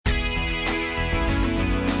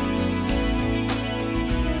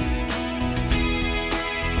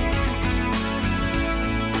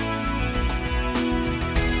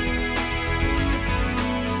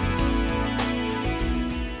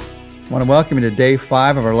I want to welcome you to day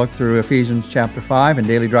 5 of our look through Ephesians chapter 5 and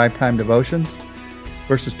daily drive time devotions,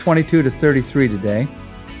 verses 22 to 33 today.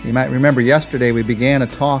 You might remember yesterday we began a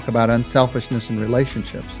talk about unselfishness in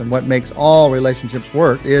relationships, and what makes all relationships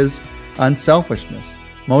work is unselfishness,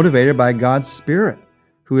 motivated by God's Spirit,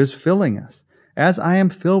 who is filling us. As I am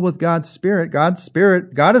filled with God's Spirit,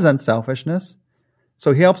 God is unselfishness,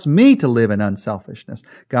 so He helps me to live in unselfishness.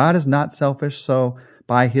 God is not selfish, so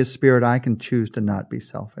by His Spirit I can choose to not be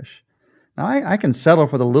selfish. Now, I can settle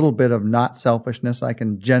for the little bit of not selfishness I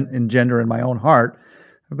can engender in my own heart,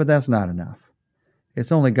 but that's not enough.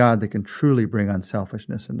 It's only God that can truly bring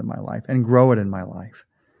unselfishness into my life and grow it in my life.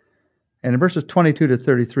 And in verses 22 to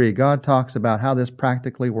 33, God talks about how this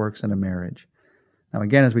practically works in a marriage. Now,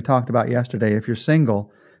 again, as we talked about yesterday, if you're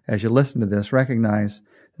single, as you listen to this, recognize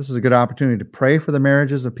this is a good opportunity to pray for the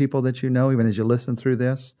marriages of people that you know, even as you listen through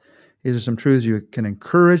this. These are some truths you can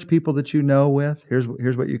encourage people that you know with. Here's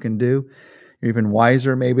what you can do. You're even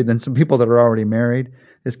wiser maybe than some people that are already married.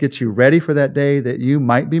 This gets you ready for that day that you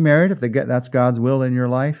might be married, if that's God's will in your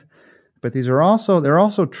life. But there are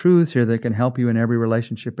also truths here that can help you in every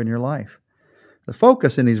relationship in your life. The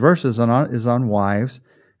focus in these verses is on wives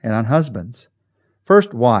and on husbands.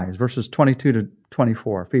 First, wives, verses 22 to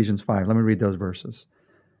 24, Ephesians 5. Let me read those verses.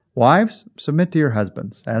 Wives, submit to your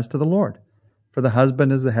husbands as to the Lord. For the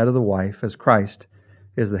husband is the head of the wife, as Christ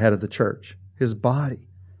is the head of the church, His body,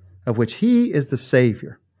 of which He is the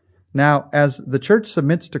Savior. Now, as the church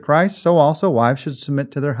submits to Christ, so also wives should submit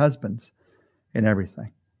to their husbands in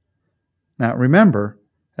everything. Now, remember,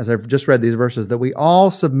 as I've just read these verses, that we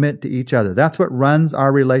all submit to each other. That's what runs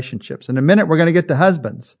our relationships. In a minute, we're going to get to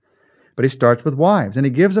husbands, but he starts with wives, and he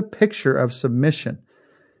gives a picture of submission.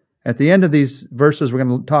 At the end of these verses, we're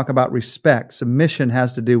going to talk about respect. Submission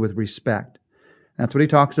has to do with respect. That's what he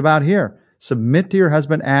talks about here. Submit to your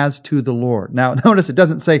husband as to the Lord. Now, notice it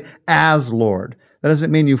doesn't say as Lord. That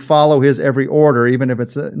doesn't mean you follow His every order, even if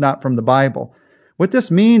it's not from the Bible. What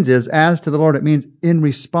this means is, as to the Lord, it means in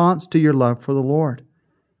response to your love for the Lord.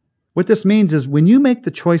 What this means is when you make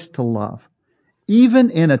the choice to love,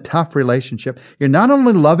 even in a tough relationship, you're not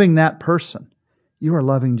only loving that person, you are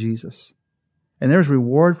loving Jesus. And there's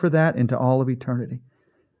reward for that into all of eternity.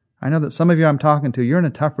 I know that some of you I'm talking to, you're in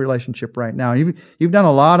a tough relationship right now. You've done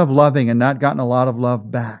a lot of loving and not gotten a lot of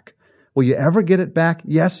love back. Will you ever get it back?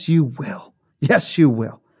 Yes, you will. Yes, you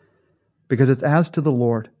will. Because it's as to the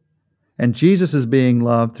Lord. And Jesus is being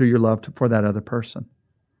loved through your love for that other person.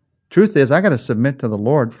 Truth is, I got to submit to the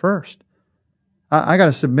Lord first. I got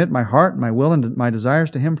to submit my heart, my will, and my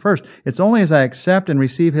desires to Him first. It's only as I accept and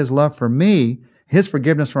receive His love for me, His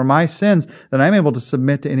forgiveness for my sins, that I'm able to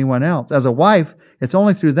submit to anyone else. As a wife, it's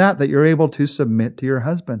only through that you're able to submit to your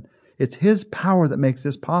husband. It's His power that makes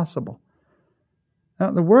this possible.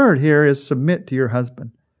 Now, the word here is submit to your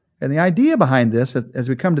husband. And the idea behind this, as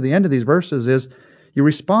we come to the end of these verses, is you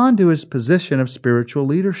respond to his position of spiritual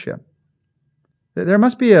leadership. There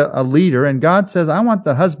must be a leader, and God says, I want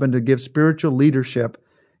the husband to give spiritual leadership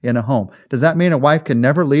in a home. Does that mean a wife can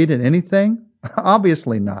never lead in anything?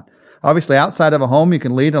 Obviously not. Obviously, outside of a home, you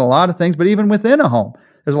can lead in a lot of things, but even within a home,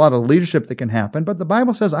 there's a lot of leadership that can happen. But the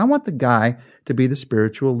Bible says, I want the guy to be the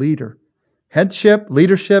spiritual leader. Headship,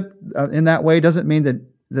 leadership in that way doesn't mean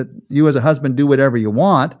that you as a husband do whatever you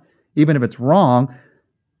want, even if it's wrong.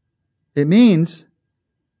 It means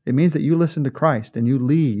that you listen to Christ and you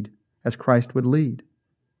lead as Christ would lead.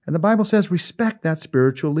 And the Bible says, respect that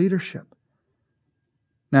spiritual leadership.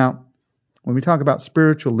 Now, when we talk about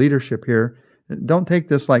spiritual leadership here, don't take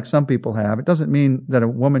this like some people have. It doesn't mean that a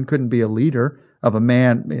woman couldn't be a leader of a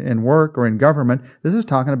man in work or in government. This is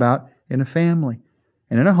talking about in a family.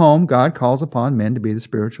 And in a home, God calls upon men to be the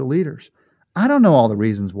spiritual leaders. I don't know all the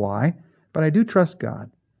reasons why, but I do trust God.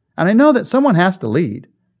 And I know that someone has to lead.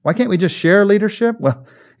 Why can't we just share leadership? Well,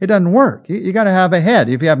 it doesn't work. You got to have a head.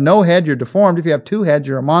 If you have no head, you're deformed. If you have two heads,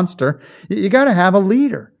 you're a monster. You got to have a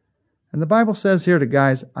leader. And the Bible says here to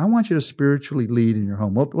guys, I want you to spiritually lead in your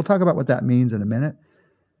home. We'll talk about what that means in a minute.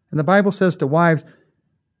 And the Bible says to wives,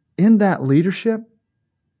 in that leadership,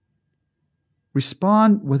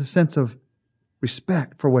 respond with a sense of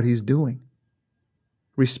respect for what he's doing.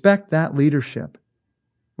 Respect that leadership.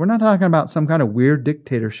 We're not talking about some kind of weird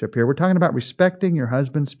dictatorship here. We're talking about respecting your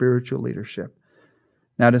husband's spiritual leadership.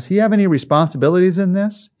 Now, does he have any responsibilities in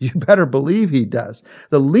this? You better believe he does.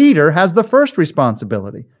 The leader has the first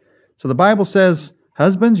responsibility. So the Bible says,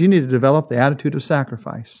 husbands, you need to develop the attitude of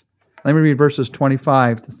sacrifice. Let me read verses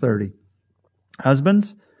 25 to 30.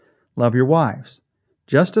 Husbands, love your wives,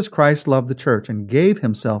 just as Christ loved the church and gave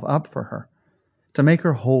himself up for her, to make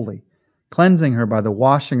her holy, cleansing her by the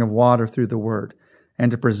washing of water through the word, and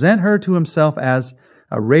to present her to himself as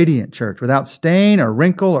a radiant church, without stain or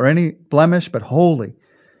wrinkle or any blemish, but holy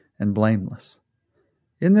and blameless.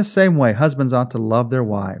 In this same way, husbands ought to love their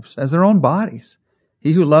wives as their own bodies.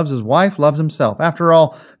 He who loves his wife loves himself. After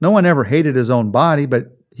all, no one ever hated his own body,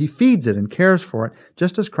 but he feeds it and cares for it,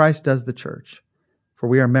 just as Christ does the church, for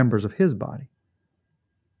we are members of his body.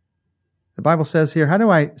 The Bible says here, how do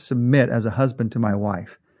I submit as a husband to my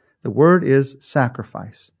wife? The word is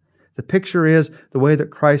sacrifice. The picture is the way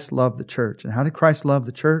that Christ loved the church. And how did Christ love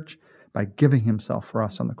the church? By giving himself for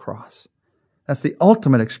us on the cross. That's the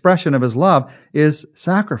ultimate expression of his love, is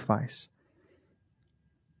sacrifice.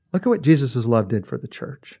 Look at what Jesus' love did for the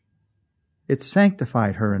church. It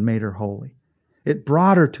sanctified her and made her holy. It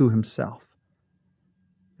brought her to himself.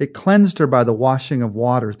 It cleansed her by the washing of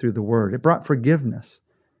water through the word. It brought forgiveness.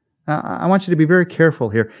 Now, I want you to be very careful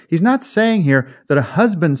here. He's not saying here that a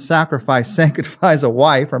husband's sacrifice sanctifies a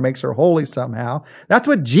wife or makes her holy somehow. That's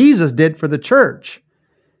what Jesus did for the church.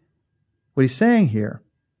 What he's saying here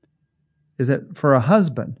is that for a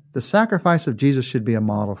husband, the sacrifice of Jesus should be a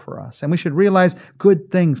model for us. And we should realize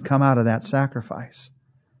good things come out of that sacrifice.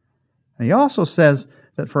 And he also says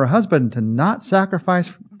that for a husband to not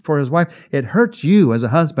sacrifice for his wife, it hurts you as a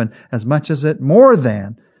husband as much as it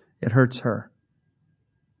hurts her.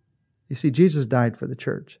 You see, Jesus died for the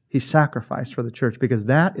church. He sacrificed for the church because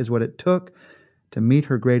that is what it took to meet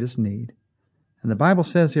her greatest need. And the Bible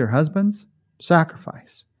says here, husbands,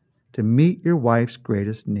 sacrifice to meet your wife's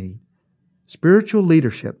greatest need. Spiritual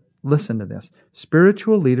leadership, listen to this.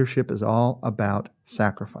 Spiritual leadership is all about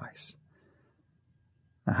sacrifice.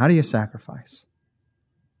 Now, how do you sacrifice?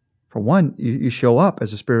 For one, you show up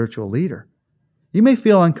as a spiritual leader. You may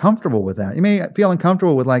feel uncomfortable with that. You may feel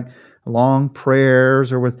uncomfortable with long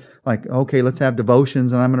prayers or with okay, let's have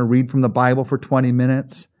devotions and I'm going to read from the Bible for 20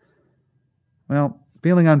 minutes. Well,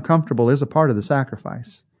 feeling uncomfortable is a part of the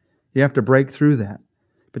sacrifice. You have to break through that.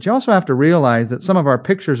 But you also have to realize that some of our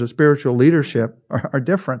pictures of spiritual leadership are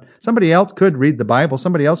different. Somebody else could read the Bible.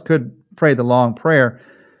 Somebody else could pray the long prayer.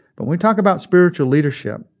 But when we talk about spiritual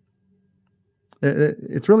leadership,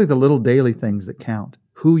 it's really the little daily things that count.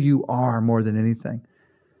 Who you are more than anything.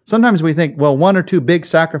 Sometimes we think, well, 1 or 2 big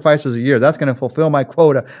sacrifices a year, that's going to fulfill my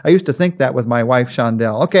quota. I used to think that with my wife,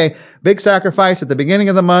 Shondell. Okay, big sacrifice at the beginning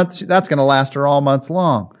of the month, that's going to last her all month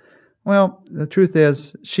long. Well, the truth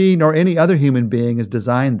is, she nor any other human being is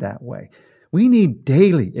designed that way. We need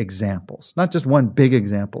daily examples, not just one big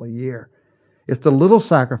example a year. It's the little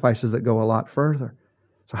sacrifices that go a lot further.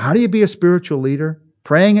 So how do you be a spiritual leader?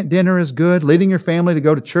 Praying at dinner is good. Leading your family to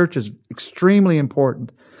go to church is extremely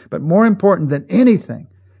important. But more important than anything,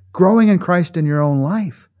 growing in Christ in your own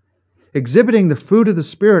life. Exhibiting the fruit of the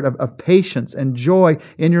Spirit of patience and joy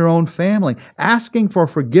in your own family. Asking for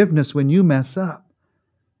forgiveness when you mess up.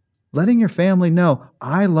 Letting your family know,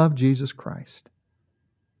 I love Jesus Christ.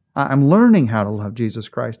 I'm learning how to love Jesus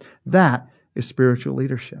Christ. That is spiritual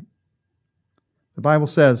leadership. The Bible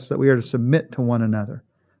says that we are to submit to one another.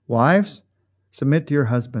 Wives, submit to your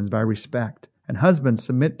husbands by respect. And husbands,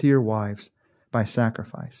 submit to your wives by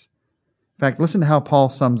sacrifice. In fact, listen to how Paul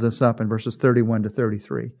sums this up in verses 31 to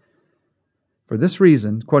 33. For this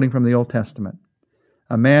reason, quoting from the Old Testament,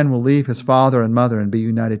 a man will leave his father and mother and be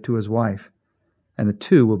united to his wife, and the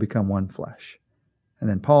two will become one flesh. And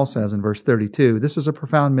then Paul says in verse 32, this is a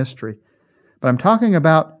profound mystery, but I'm talking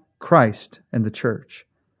about Christ and the church.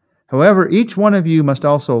 However, each one of you must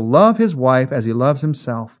also love his wife as he loves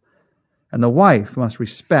himself, and the wife must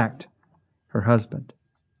respect her husband.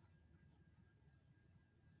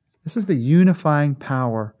 This is the unifying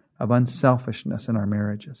power of unselfishness in our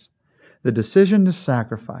marriages. The decision to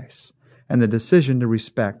sacrifice and the decision to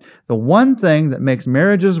respect. The one thing that makes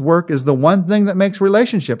marriages work is the one thing that makes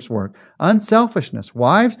relationships work. Unselfishness.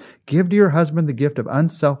 Wives, give to your husband the gift of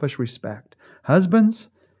unselfish respect. Husbands,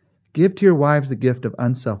 give to your wives the gift of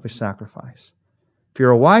unselfish sacrifice. If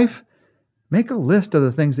you're a wife, make a list of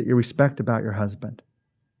the things that you respect about your husband.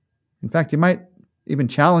 In fact, you might even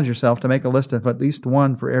challenge yourself to make a list of at least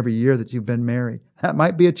one for every year that you've been married. That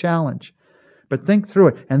might be a challenge. But think through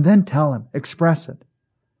it and then tell him, express it.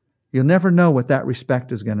 You'll never know what that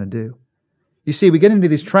respect is going to do. You see, we get into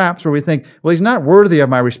these traps where we think, well, he's not worthy of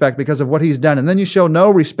my respect because of what he's done. And then you show no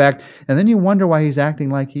respect, and then you wonder why he's acting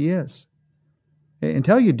like he is.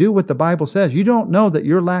 Until you do what the Bible says, you don't know that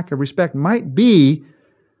your lack of respect might be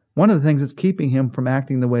one of the things that's keeping him from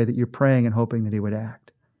acting the way that you're praying and hoping that he would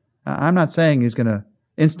act. I'm not saying he's going to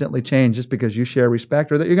instantly change just because you share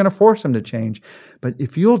respect or that you're going to force him to change. But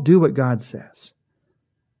if you'll do what God says,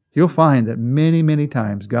 you'll find that many, many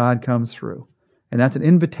times God comes through. And that's an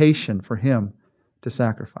invitation for him to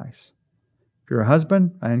sacrifice. If you're a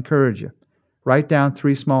husband, I encourage you, write down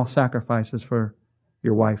 3 small sacrifices for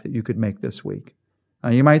your wife that you could make this week? Now,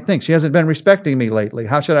 you might think, she hasn't been respecting me lately.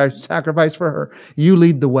 How should I sacrifice for her? You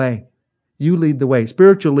lead the way. You lead the way.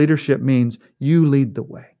 Spiritual leadership means you lead the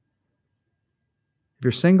way. If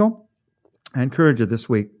you're single, I encourage you this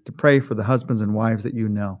week to pray for the husbands and wives that you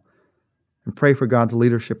know, and pray for God's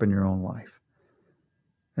leadership in your own life.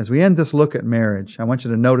 As we end this look at marriage, I want you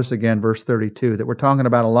to notice again verse 32, that we're talking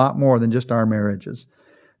about a lot more than just our marriages.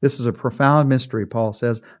 This is a profound mystery, Paul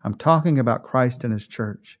says. I'm talking about Christ and His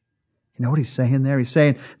church. You know what he's saying there? He's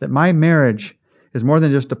saying that my marriage is more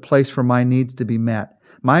than just a place for my needs to be met.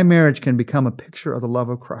 My marriage can become a picture of the love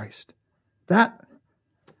of Christ. That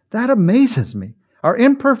amazes me. Our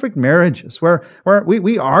imperfect marriages, where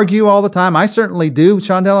we argue all the time. I certainly do.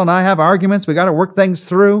 Shondell and I have arguments. We got to work things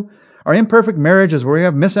through. Our imperfect marriages, where we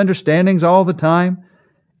have misunderstandings all the time.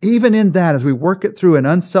 Even in that, as we work it through in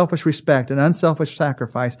unselfish respect and unselfish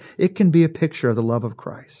sacrifice, it can be a picture of the love of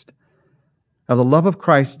Christ. Of the love of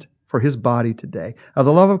Christ for His body today. Of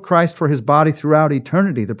the love of Christ for His body throughout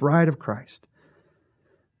eternity, the bride of Christ.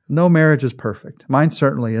 No marriage is perfect. Mine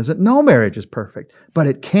certainly isn't. No marriage is perfect. But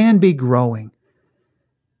it can be growing.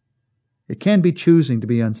 It can be choosing to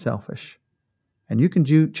be unselfish. And you can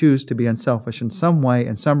choose to be unselfish in some way,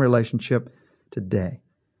 in some relationship today.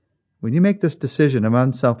 When you make this decision of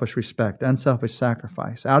unselfish respect, unselfish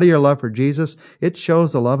sacrifice, out of your love for Jesus, it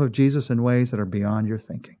shows the love of Jesus in ways that are beyond your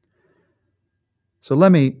thinking. So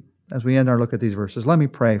let me, as we end our look at these verses, let me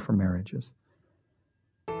pray for marriages.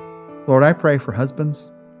 Lord, I pray for husbands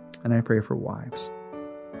and I pray for wives.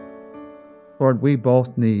 Lord, we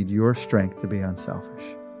both need your strength to be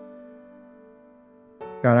unselfish.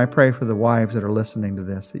 God, I pray for the wives that are listening to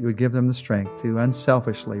this, that you would give them the strength to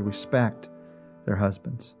unselfishly respect their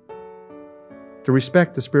husbands, to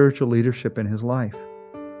respect the spiritual leadership in his life.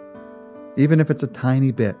 Even if it's a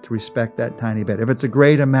tiny bit, to respect that tiny bit. If it's a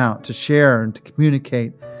great amount, to share and to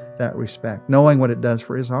communicate that respect, knowing what it does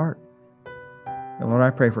for his heart. And Lord,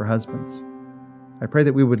 I pray for husbands. I pray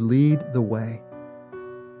that we would lead the way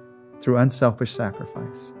through unselfish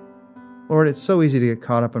sacrifice. Lord, it's so easy to get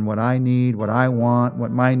caught up in what I need, what I want,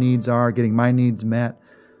 what my needs are, getting my needs met.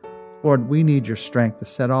 Lord, we need your strength to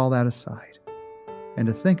set all that aside and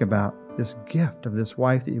to think about this gift of this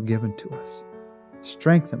wife that you've given to us.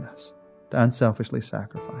 Strengthen us to unselfishly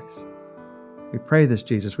sacrifice. We pray this,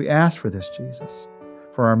 Jesus. We ask for this, Jesus,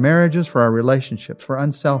 for our marriages, for our relationships, for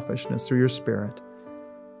unselfishness through your Spirit.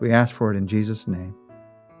 We ask for it in Jesus' name.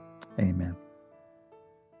 Amen.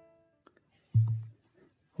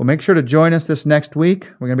 Well, make sure to join us this next week.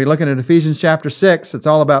 We're going to be looking at Ephesians chapter 6. It's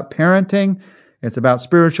all about parenting. It's about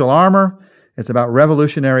spiritual armor. It's about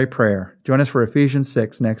revolutionary prayer. Join us for Ephesians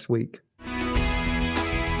 6 next week.